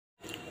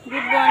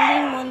Good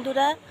morning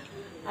বন্ধুরা।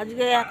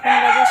 আজকে এখন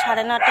বাজে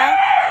 9:30।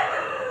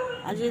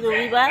 আজকে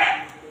রবিবার।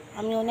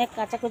 আমি অনেক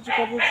কাচাকুচি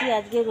করেছি।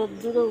 আজকে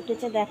রোদ্দুরও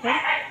উঠেছে, দেখেন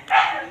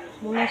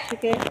মনের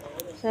সুখে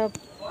সব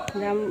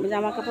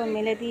জামা কাপড়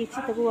মেলে দিয়েছি,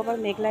 তবু আবার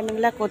মেঘলা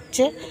মেঘলা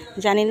করছে।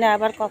 জানি না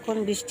আবার কখন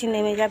বৃষ্টি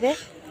নেমে যাবে।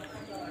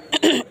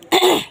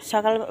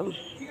 সকাল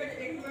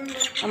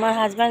আমার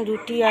হাজব্যান্ড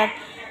রুটি আর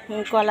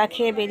কলা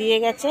খেয়ে বেরিয়ে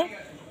গেছে।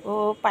 ও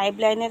পাইপ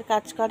লাইনের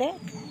কাজ করে,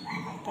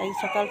 তাই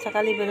সকাল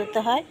সকালই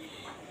বেরোতে হয়।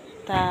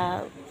 তা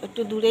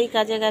একটু দূরেই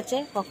কাজে গেছে,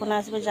 কখন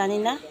আসবে জানি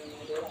না।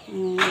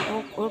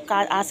 ওর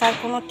কাজ আসার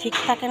কোনো ঠিক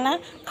থাকে না,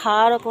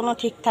 খাওয়ারও কোনো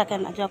ঠিক থাকে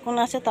না। যখন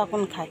আসে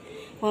তখন খায়।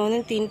 কোনো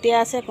দিন 3টে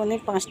আসে, কোনো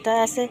দিন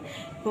 5টায় আসে,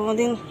 কোনো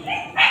দিন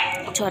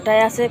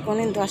 6টায় আসে, কোনো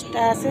দিন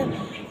 10টায় আসে।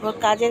 ওর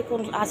কাজের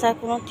আসার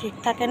কোনো ঠিক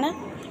থাকে না।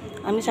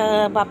 আমি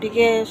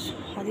বাপিকে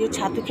আজকে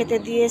ছাতু খেতে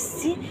দিয়ে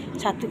এসেছি।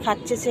 ছাতু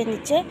খাচ্ছে সে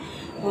নিচে।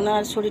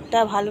 ওনার শরীরটা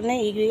ভালো নেই,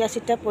 ইউরিক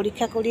অ্যাসিডটা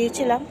পরীক্ষা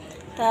করিয়েছিলাম,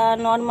 তা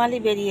নর্মালি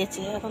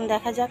বেরিয়েছে। এখন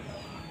দেখা যাক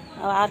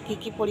আর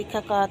কি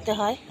পরীক্ষা করাতে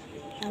হয়।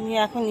 আমি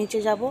এখন নিচে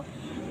যাব,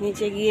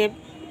 নিচে গিয়ে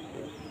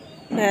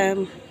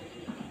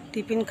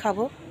টিফিন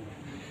খাবো।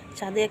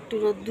 ছাদে একটু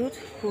রোদ্দুর,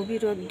 খুবই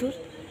রোদ্দুর।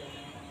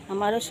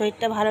 আমারও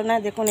শরীরটা ভালো না,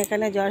 দেখুন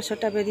এখানে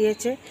জ্বরটা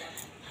বেরিয়েছে,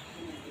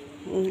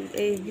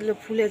 এইগুলো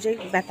ফুলে যে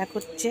ব্যথা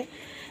করছে।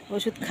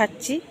 ওষুধ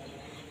খাচ্ছি,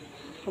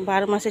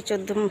 12 মাসে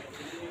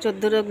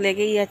 14 রোগ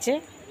লেগেই আছে।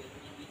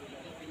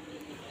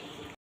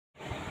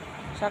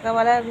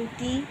 সকালবেলা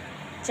রুটি,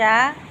 চা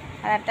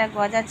আর একটা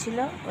গজা ছিল,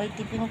 ওই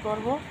টিফিন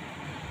করব।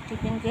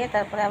 টিফিন খেয়ে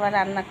তারপরে আবার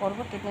রান্না করব।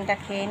 টিফিনটা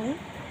খেয়ে নিই।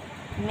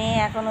 মেয়ে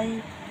এখন ওই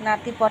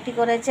নাতি পটি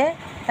করেছে,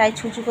 তাই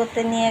ছুঁচু করতে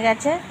নিয়ে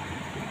গেছে।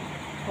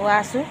 ও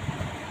আসুক।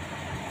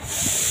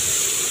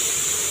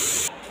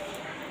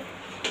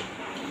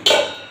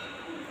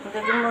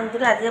 দেখুন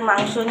বন্ধুরা, আজকে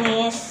মাংস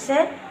নিয়ে এসছে।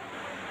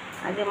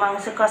 আজকে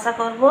মাংস কষা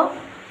করব,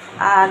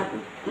 আর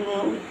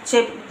উচ্ছে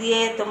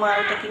দিয়ে তোমার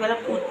ওটা কী বলে,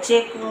 উচ্ছে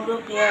কুমড়ো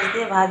পেঁয়াজ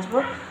দিয়ে ভাজবো।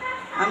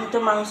 আমি তো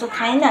মাংস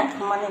খাই না,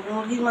 মানে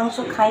মুরগির মাংস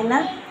খাই না,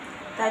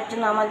 তার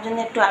জন্য আমার জন্য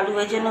একটু আলু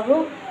ভেজে নেবো।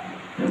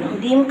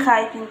 ডিম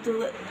খাই, কিন্তু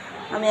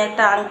আমি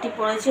একটা আংটি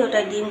পরেছি,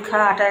 ওটা ডিম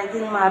খাওয়া 28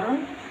 দিন মারণ,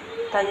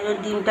 তাই জন্য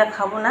ডিমটা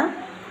খাবো না।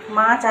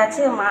 মাছ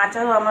আছে,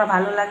 মাছও আমার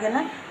ভালো লাগে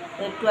না।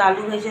 একটু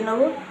আলু ভেজে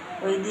নেবো,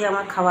 ওই দিয়ে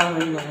আমার খাবার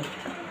হয়ে যাবে।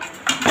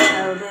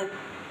 আর ওদের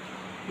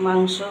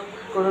মাংস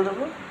করে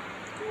দেবো।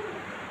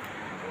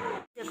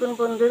 দেখুন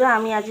বন্ধুরা,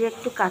 আমি আজকে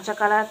একটু কাঁচা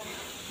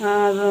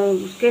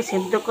কলাকে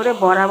সেদ্ধ করে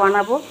বড়া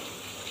বানাবো।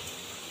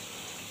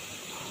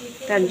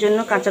 তার জন্য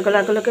কাঁচা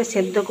কলাগুলোকে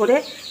সেদ্ধ করে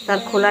তার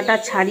খোলাটা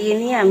ছাড়িয়ে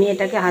নিয়ে আমি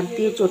এটাকে হাত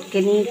দিয়ে চটকে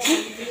নিয়েছি।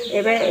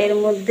 এবার এর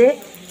মধ্যে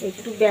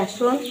একটু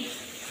বেসন,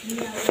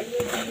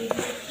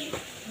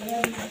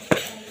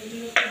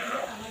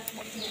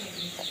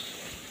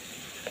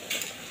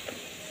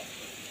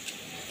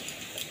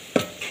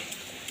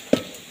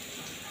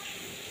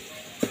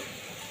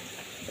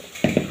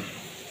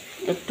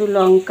 একটু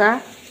লঙ্কা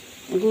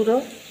গুঁড়ো,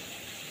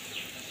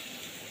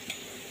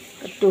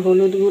 একটু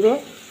হলুদ গুঁড়ো,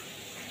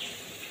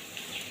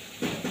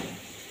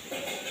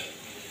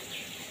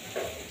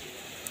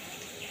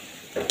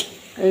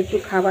 একটু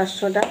খাবার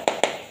সোডা,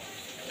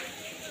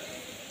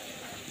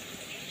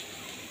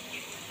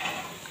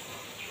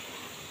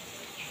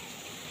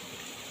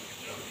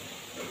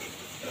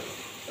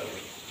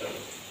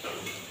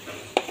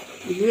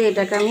 দিয়ে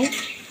এটাকে আমি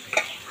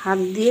হাত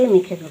দিয়ে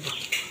মেখে দেবো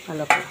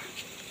ভালো করে।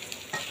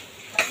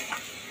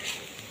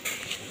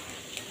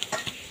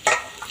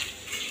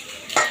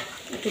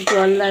 একটু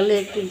জল লাগলে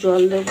একটু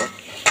জল দেবো,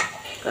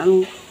 কারণ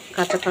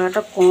কাঁচা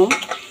কলাটা কম।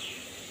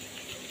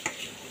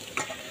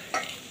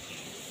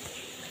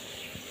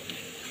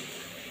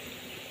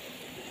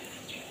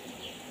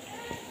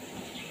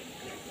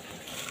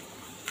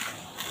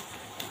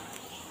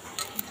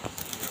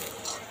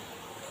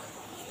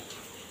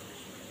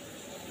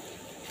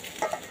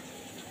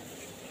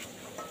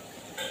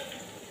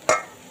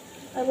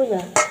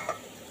 বুঝা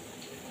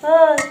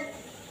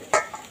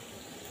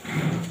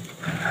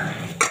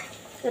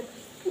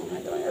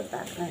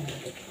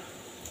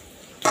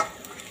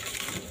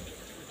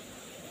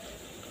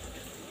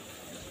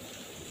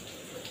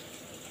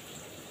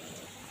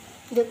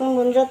দেখুন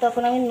বন্ধুরা,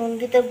 তখন আমি নুন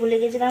দিতে ভুলে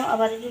গেছিলাম।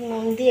 আবার একটু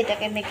নুন দিয়ে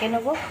এটাকে মেখে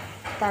নেবো,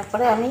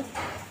 তারপরে আমি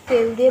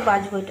তেল দিয়ে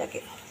ভাজবো এটাকে।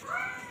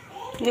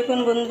 দেখুন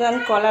বন্ধুরা,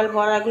 আমি কলার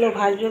বড়াগুলো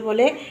ভাজবো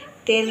বলে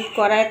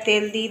কড়ায়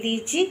তেল দিয়ে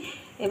দিয়েছি।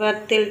 এবার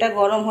তেলটা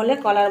গরম হলে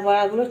কলার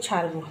বড়াগুলো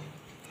ছাড়বো।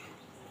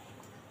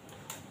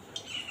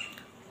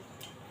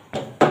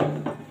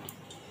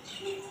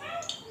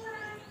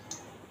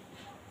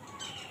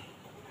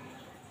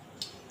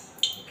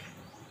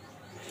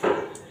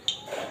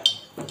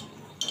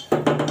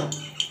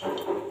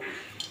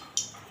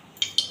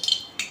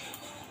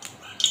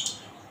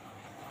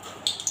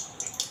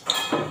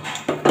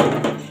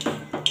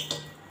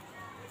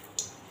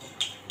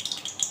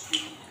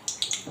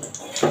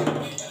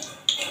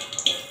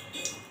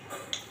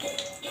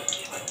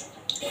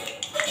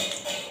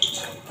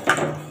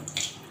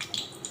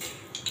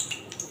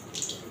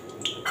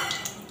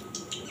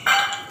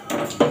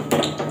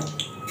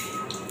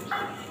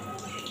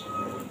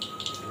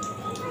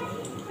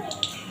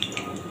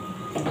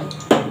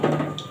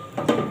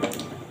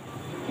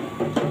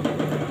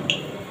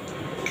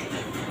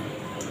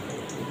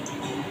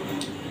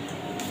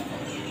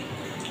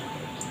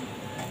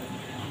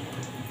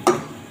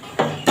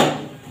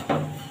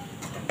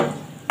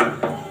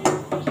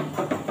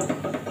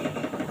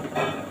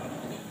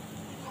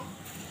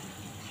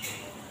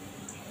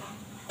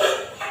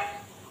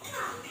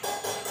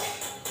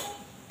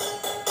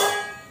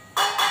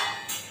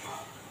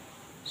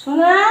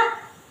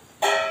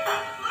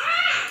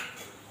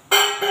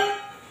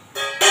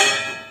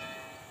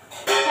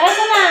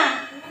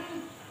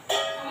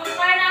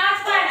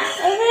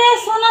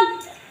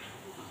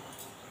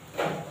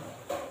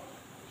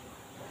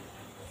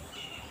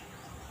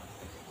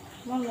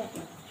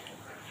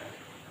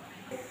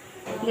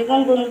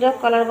 দেখুন বন্ধুরা,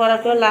 কলার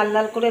বড়াগুলো লাল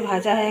লাল করে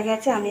ভাজা হয়ে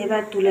গেছে। আমি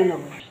এবার তুলে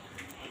নেব।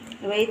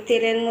 এবার এই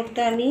তেলের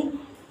মধ্যে আমি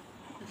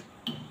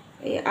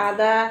এই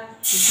আদা,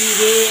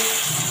 জিরে,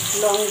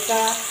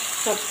 লঙ্কা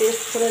সব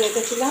পেস্ট করে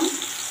রেখেছিলাম,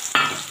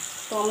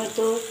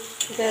 টমেটো,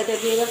 এটা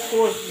দিয়ে এবার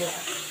কষবো।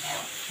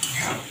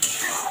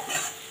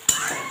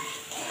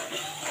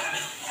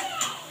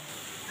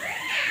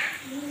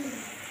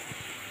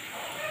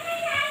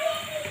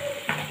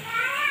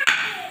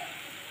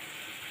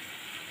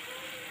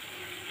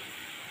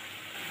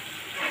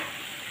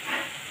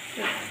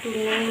 একটু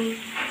নুন,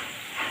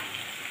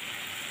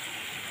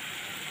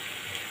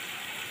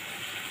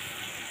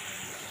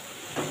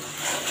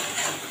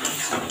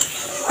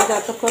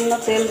 যতক্ষণ না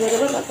তেল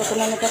বেরোবে ততক্ষণ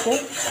আমি তাকে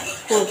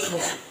কষবো।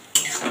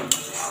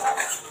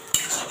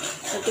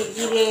 এতে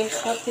জিরে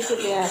সব কিছু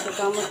দেওয়া আছে,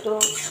 টমেটো,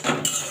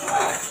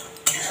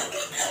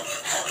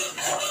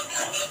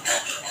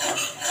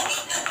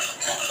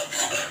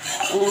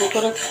 এমন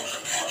করে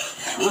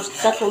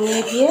মশলা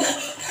কমিয়ে দিয়ে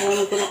এমন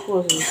করে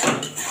কষবো।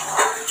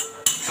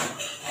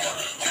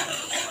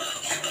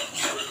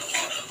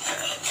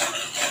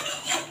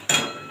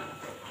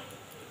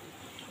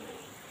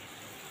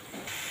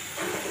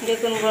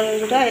 দেখুন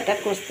বন্ধুরা, এটা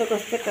কষতে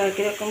কষতে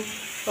কীরকম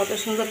কত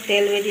সুন্দর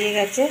তেল বেরিয়ে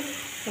গেছে।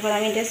 এবার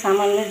আমি এটা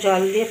সামান্য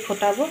জল দিয়ে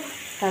ফোটাবো,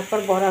 তারপর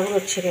বড়াগুলো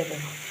ছেড়ে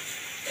দেবো।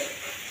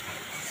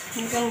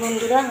 দেখুন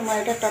বন্ধুরা, আমার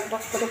এটা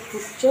টকটক করে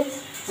ফুটছে।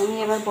 আমি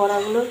এবার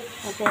বড়াগুলো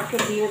একে একে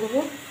দিয়ে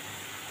দেবো।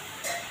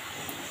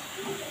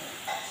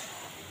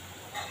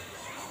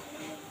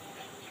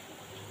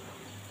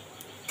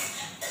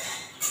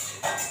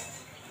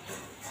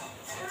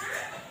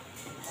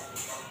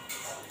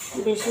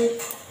 বেশি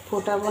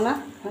ফোটাবো না,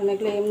 কারণ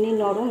এগুলো এমনি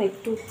নরম,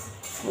 একটু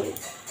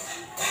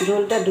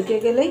ঝোলটা ঢুকে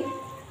গেলেই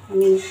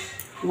আমি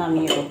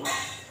নামিয়ে দেবো।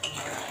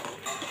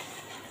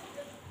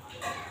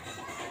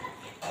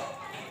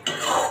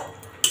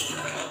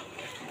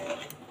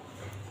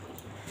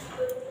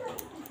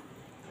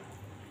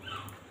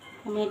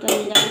 আমি এটা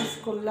নিরামিষ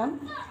করলাম,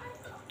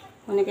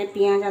 অনেকে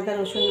পেঁয়াজ আদা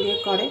রসুন দিয়ে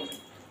করে।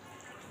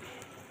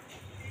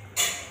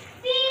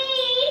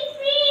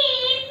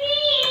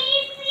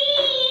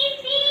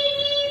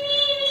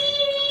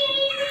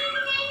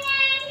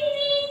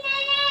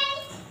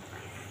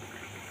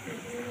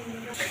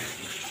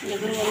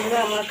 দেখুন বন্ধুরা,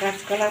 আমার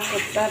কাঁচকলার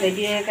কোপ্তা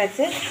রেডি হয়ে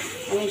গেছে।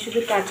 আমি শুধু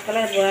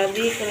কাঁচকলার বড়া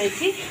দিয়ে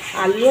করেছি,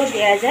 আলুও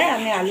দেওয়া যায়,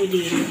 আমি আলু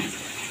দিইনি।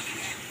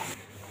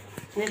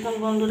 দেখুন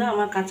বন্ধুরা,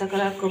 আমার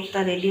কাঁচকলার কোপ্তা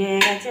রেডি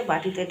হয়ে গেছে,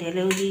 বাটিতে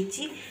ঢেলেও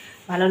দিয়েছি।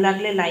 ভালো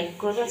লাগলে লাইক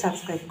করবে,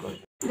 সাবস্ক্রাইব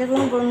করবে।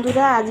 দেখুন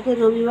বন্ধুরা, আজকে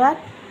রবিবার,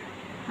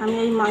 আমি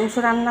ওই মাংস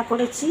রান্না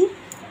করেছি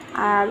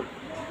আর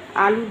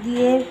আলু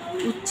দিয়ে,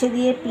 উচ্ছে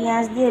দিয়ে,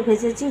 পেঁয়াজ দিয়ে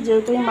ভেজেছি।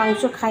 যেহেতু আমি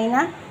মাংস খাই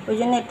না, ওই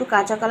জন্য একটু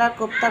কাঁচকলার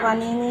কোপ্তা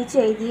বানিয়ে নিয়েছি।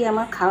 এই দিয়ে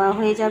আমার খাওয়া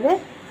হয়ে যাবে।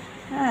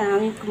 হ্যাঁ,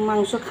 আমি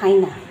মাংস খাই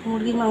না,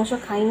 মুরগির মাংস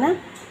খাই না।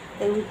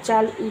 এই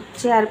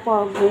উচ্ছে আর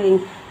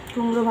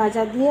কুমড়ো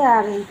ভাজা দিয়ে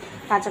আর এই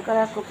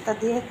কাঁচকলার কোপ্তা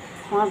দিয়ে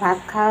আমার ভাত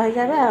খাওয়া হয়ে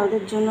যাবে। আর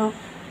ওদের জন্য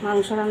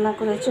মাংস রান্না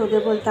করেছি,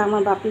 ওদের বলতে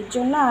আমার বাপির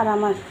জন্য আর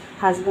আমার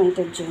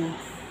হাজব্যান্ডের জন্য।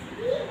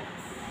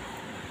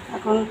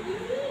 এখন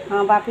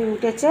আমার বাপি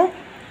উঠেছে,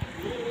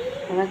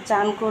 এবার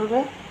চান করবে,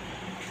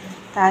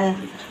 তাই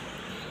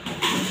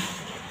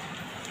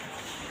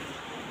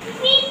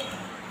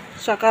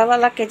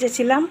সকালবেলা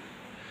কেচেছিলাম,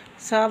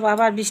 সব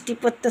আবার বৃষ্টি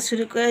পড়তে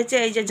শুরু করেছে।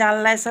 এই যে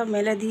জানলায় সব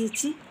মেলে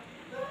দিয়েছি,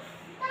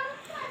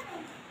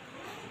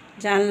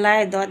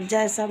 জানলায়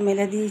দরজায় সব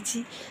মেলে দিয়েছি,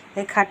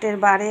 এই খাটের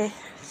বারে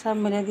সব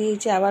মেলে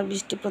দিয়েছি। আবার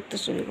বৃষ্টি পড়তে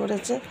শুরু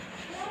করেছে।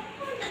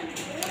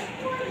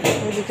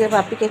 এদিকে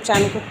বাপিকে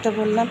চান করতে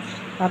বললাম,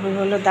 বাপি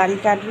বললো দাড়ি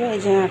কাটবে, এই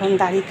জন্য এখন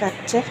দাড়ি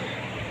কাটছে।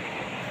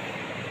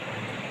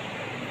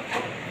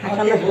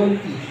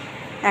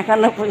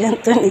 এখনো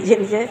পর্যন্ত নিজে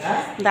নিজে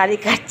দাড়ি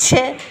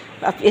কাটছে।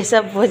 বাপি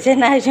এসব বোঝে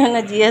না, এই জন্য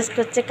জিজ্ঞেস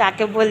করছে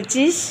কাকে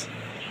বলছিস।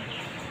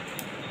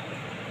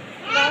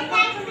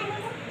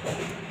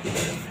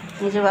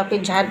 নিজে বাপি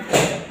ঝাড়,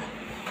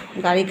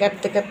 দাড়ি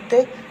কাটতে কাটতে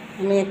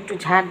আমি একটু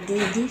ঝাড়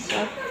দিয়ে দিই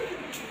সব।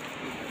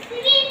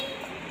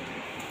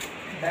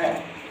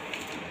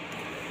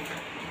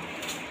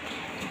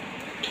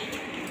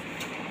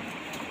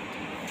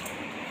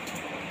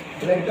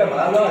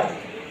 ভালো আছে।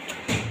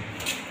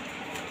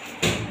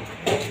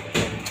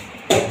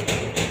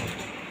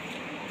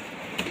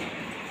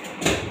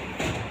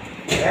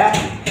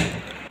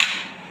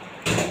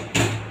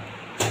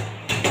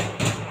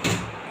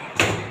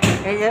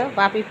 এই যে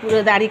বাপি পুরো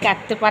দাড়ি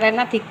কাটতে পারে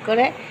না ঠিক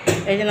করে,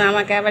 এই জন্য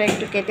আমাকে আবার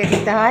একটু কেটে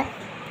দিতে হয়।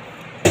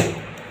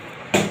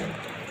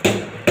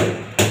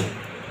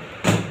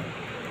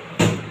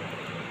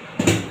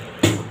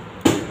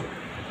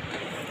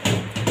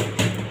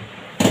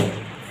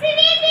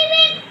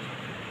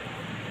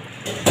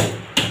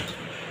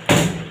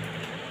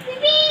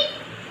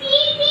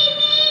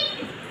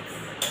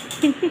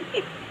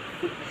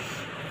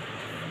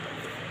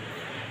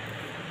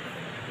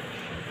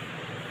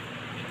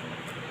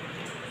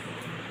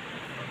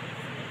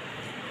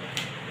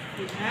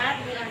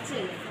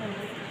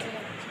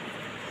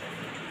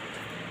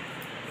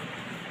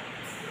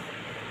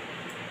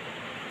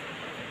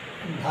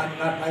 ধান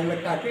না খাইলে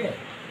কাকে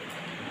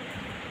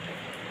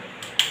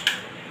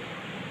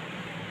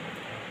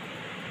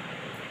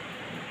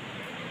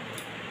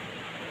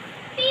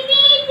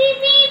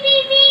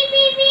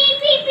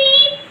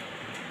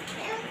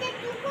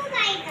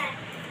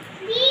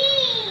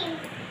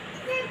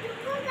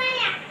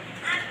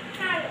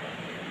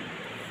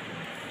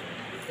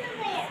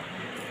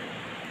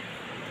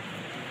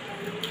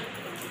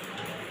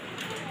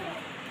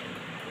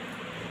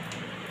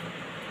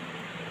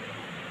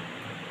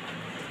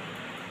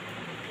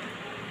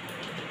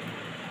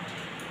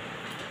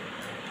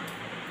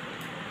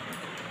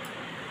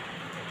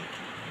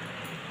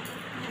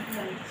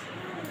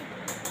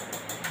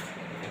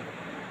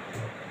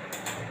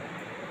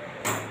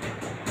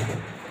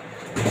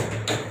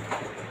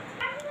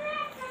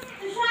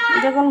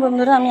দেখুন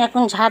বন্ধুরা, আমি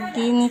এখন ঝাড়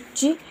দিয়ে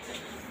নিচ্ছি।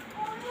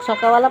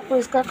 সকালবেলা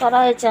পরিষ্কার করা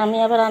হয়েছে, আমি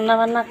আবার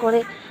রান্নাবান্না করে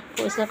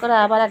পরিষ্কার করে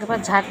আবার একবার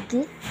ঝাড়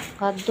দিই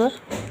ঘরদোর।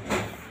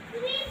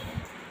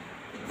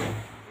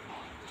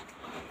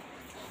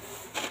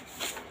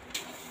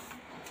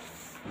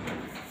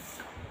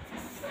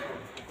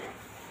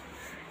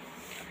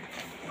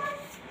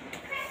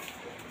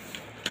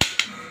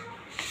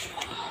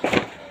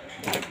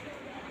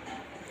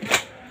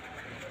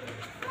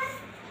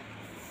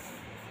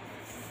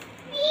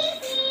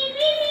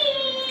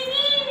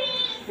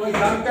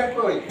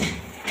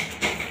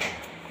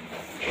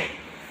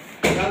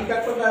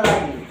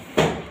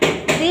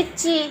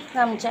 দিচ্ছি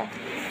গামছা।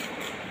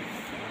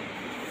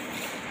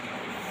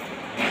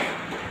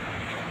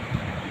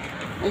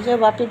 এই যে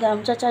বাপি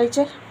গামছা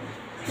চাইছে,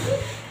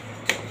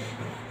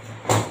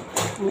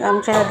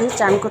 গামছাটা দিয়ে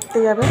চান করতে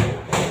যাবে।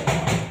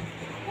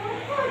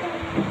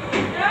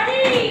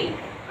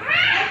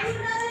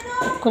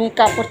 এক্ষুনি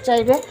কাপড়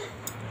চাইবে,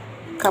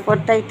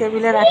 কাপড়টা এই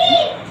টেবিলে রাখি।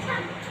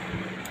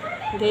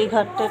 এই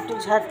ঘরটা একটু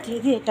ঝাড় দিয়ে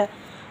দিই, এটা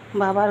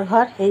বাবার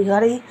ঘর। এই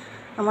ঘরেই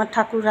আমার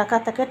ঠাকুর রাখা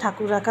থাকে,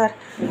 ঠাকুর রাখার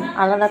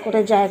আলাদা করে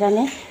জায়গা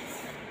নেই।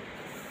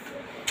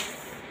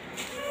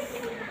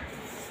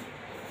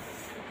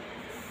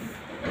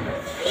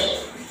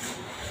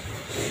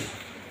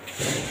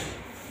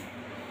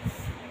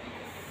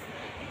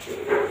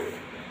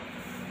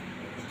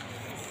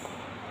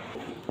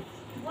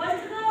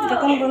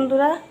 দেখুন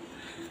বন্ধুরা,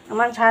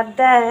 আমার ঝাড়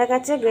দেওয়া হয়ে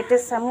গেছে।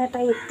 গেটের সামনেটা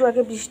একটু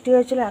আগে বৃষ্টি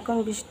হয়েছিল, এখন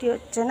বৃষ্টি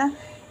হচ্ছে না।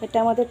 এটা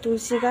আমাদের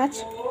তুলসী গাছ।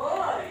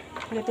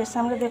 গেটের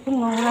সামনে দেখুন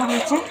নোংরা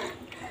হয়েছে,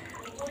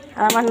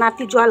 আর আমার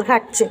নাতি জল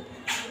ঘাটছে।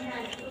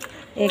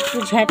 একটু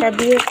ঝাঁটা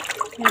দিয়ে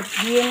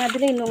ধুয়ে না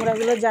দিলে এই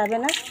নোংরাগুলো যাবে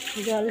না,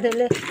 জল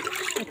দিলে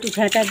একটু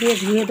ঝাঁটা দিয়ে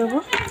ধুয়ে দেবো।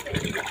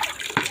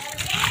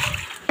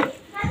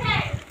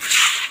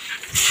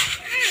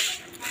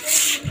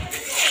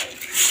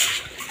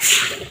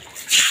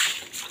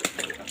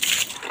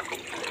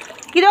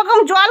 কিরকম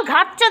জল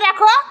ঘাটছে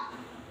দেখো,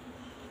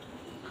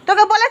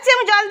 তোকে বলেছি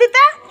আমি জল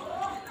দিতে।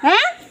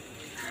 হ্যাঁ,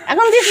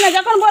 এখন দিস না,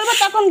 যখন বলবো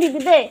তখন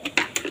দিবি। দে,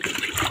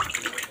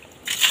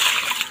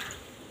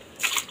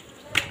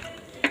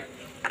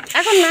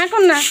 এখন না,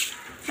 এখন না,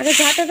 আগে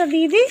ঝাঁটাটা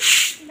দিয়ে দিই।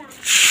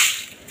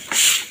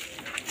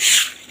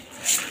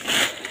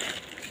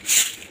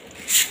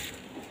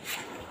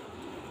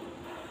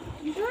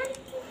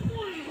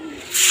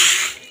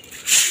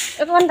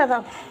 কোনটা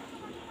দাও,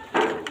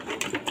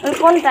 ওই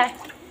কোনটায়?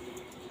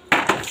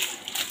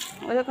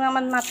 ওই যখন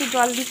আমার নাতি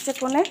জল দিচ্ছে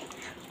কোণে,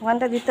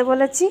 ওখানটা দিতে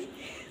বলেছি,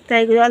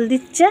 তাই জল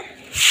দিচ্ছে।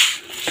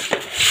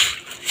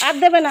 আর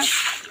দেবে না,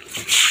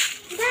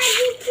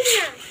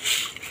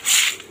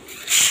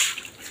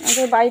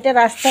 আমাদের বাড়িটা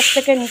রাস্তার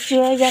থেকে নিচু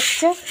হয়ে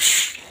যাচ্ছে।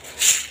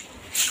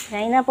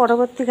 জানি না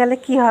পরবর্তীকালে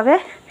কি হবে,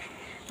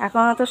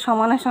 এখনও তো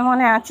সমানে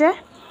সমানে আছে।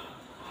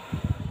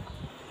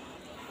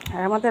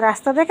 আর আমাদের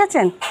রাস্তা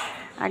দেখেছেন,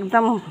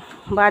 একদম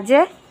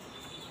বাজে।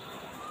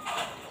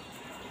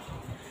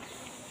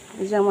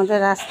 এই যে আমাদের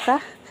রাস্তা,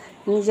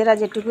 নিজেরা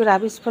যেটুকু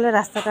রাবিশ ফেলে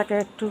রাস্তাটাকে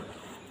একটু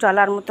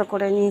চলার মতো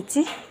করে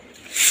নিয়েছি।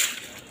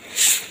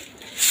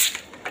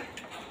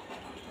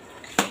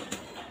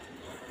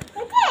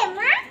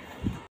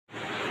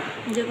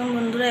 দেখুন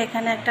বন্ধুরা,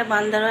 এখানে একটা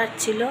বান্দারওয়ার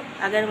ছিল,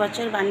 আগের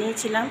বছর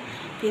বানিয়েছিলাম,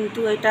 কিন্তু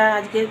এটা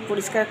আজকে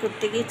পরিষ্কার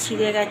করতে গিয়ে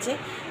ছিঁড়ে গেছে।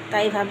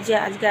 তাই ভাবছি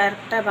আজকে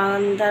আরেকটা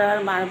বান্দারওয়ার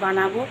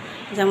বানাবো,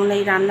 যেমন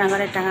এই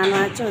রান্নাঘরে টাঙানো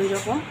আছে ওই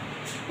রকম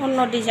অন্য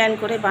ডিজাইন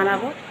করে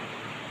বানাবো।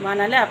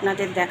 বানালে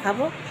আপনাদের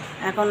দেখাবো।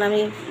 এখন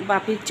আমি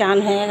বাপির চান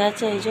হয়ে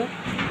গেছে, এই যে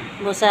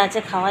বসে আছে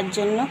খাওয়ার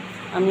জন্য।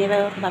 আমি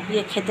এবার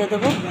বাপিকে খেতে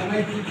দেবো।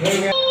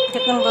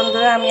 দেখুন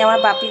বন্ধুরা, আমি আমার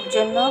বাপির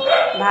জন্য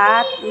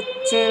ভাত,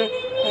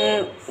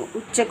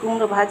 উচ্ছে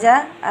কুমড়ো ভাজা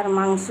আর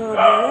মাংস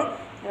দিয়ে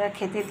এবার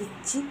খেতে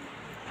দিচ্ছি।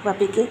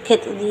 বাপিকে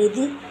খেতে দিয়ে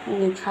দিই,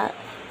 খা।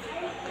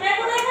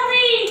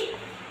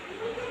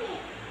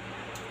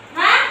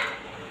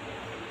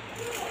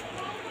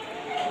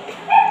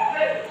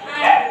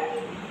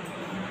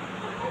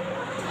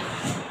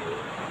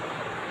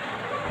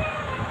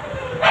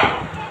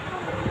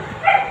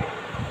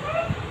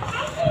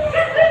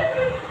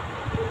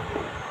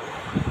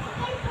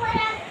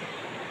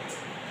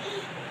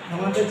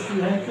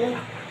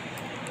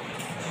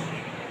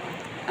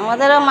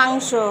 আমাদেরও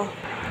মাংস।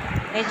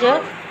 এই যে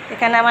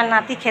এখানে আমার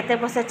নাতি খেতে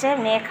বসেছে,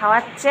 মেয়ে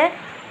খাওয়াচ্ছে।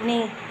 নি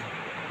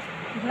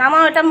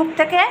নামাও এটা মুখ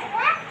থেকে।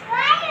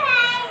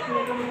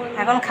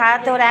 এখন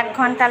খাওয়াতে ওর 1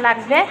 ঘন্টা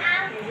লাগবে,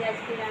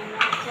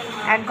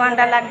 1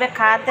 ঘন্টা লাগবে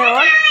খাওয়াতে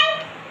ওর।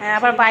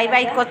 আবার বাই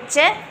বাই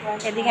করছে,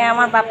 এদিকে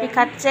আমার বাপি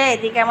খাচ্ছে,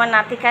 এদিকে আমার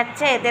নাতি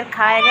খাচ্ছে। এদের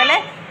খাওয়া গেলে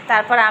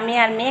তারপর আমি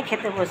আর মেয়ে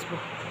খেতে বসবো,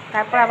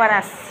 তারপর আবার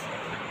আসছি।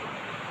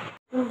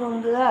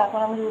 বন্ধুরা, এখন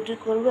আমি রুটি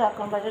করবো।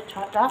 এখন বাজে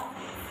 6টা,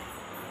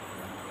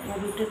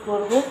 রুটি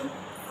করবো।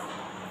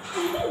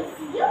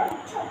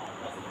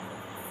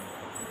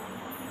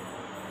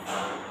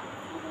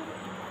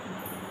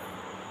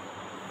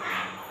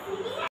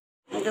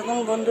 দেখুন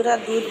বন্ধুরা,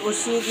 দুধ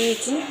বসিয়ে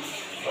দিয়েছি।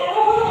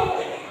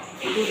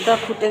 দুধটা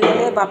ফুটে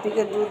গেলে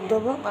বাপিকে দুধ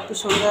দেবো। বাপি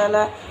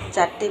সন্ধ্যাবেলা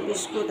 4টে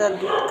বিস্কুট আর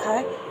দুধ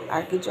খায়,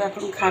 আর কিছু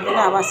এখন খাবে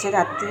না। আবার সে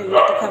রাত্রে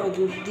রুটি খাবে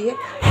দুধ দিয়ে।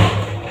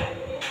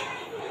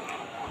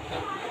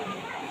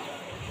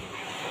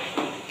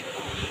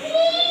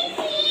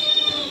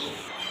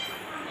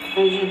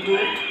 এই যে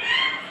দুধ,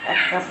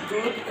 1 কাপ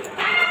দুধ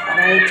আর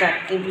এই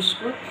 4টে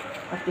বিস্কুট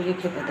বাপিকে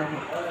খেতে দেবো।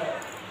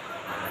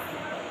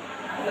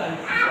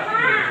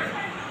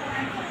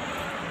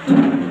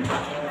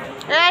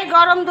 এই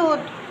গরম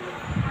দুধ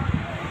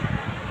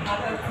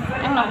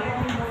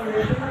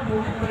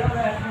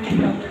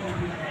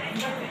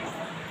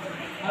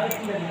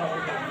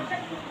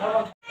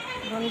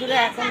বন্ধুরা,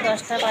 এখন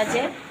 10টা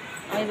বাজে।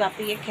 আমি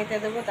বাপিকে খেতে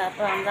দেবো,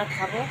 তারপর আমরা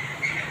খাবো।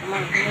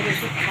 আমার ঘুমের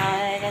ওষুধ খাওয়া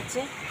হয়ে গেছে।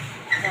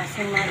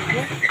 বাসন মাজবো,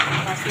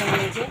 বাসন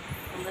মেজে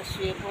আমরা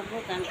শুয়ে পড়বো,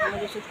 কারণ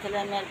ঘুমের ওষুধ খেলে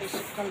আমি আর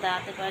বেশিক্ষণ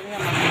দাঁড়াতে পারি না,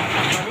 মাথা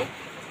ব্যথা করে।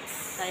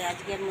 তাই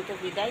আজকের মতো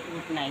বিদায়,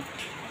 গুড নাইট।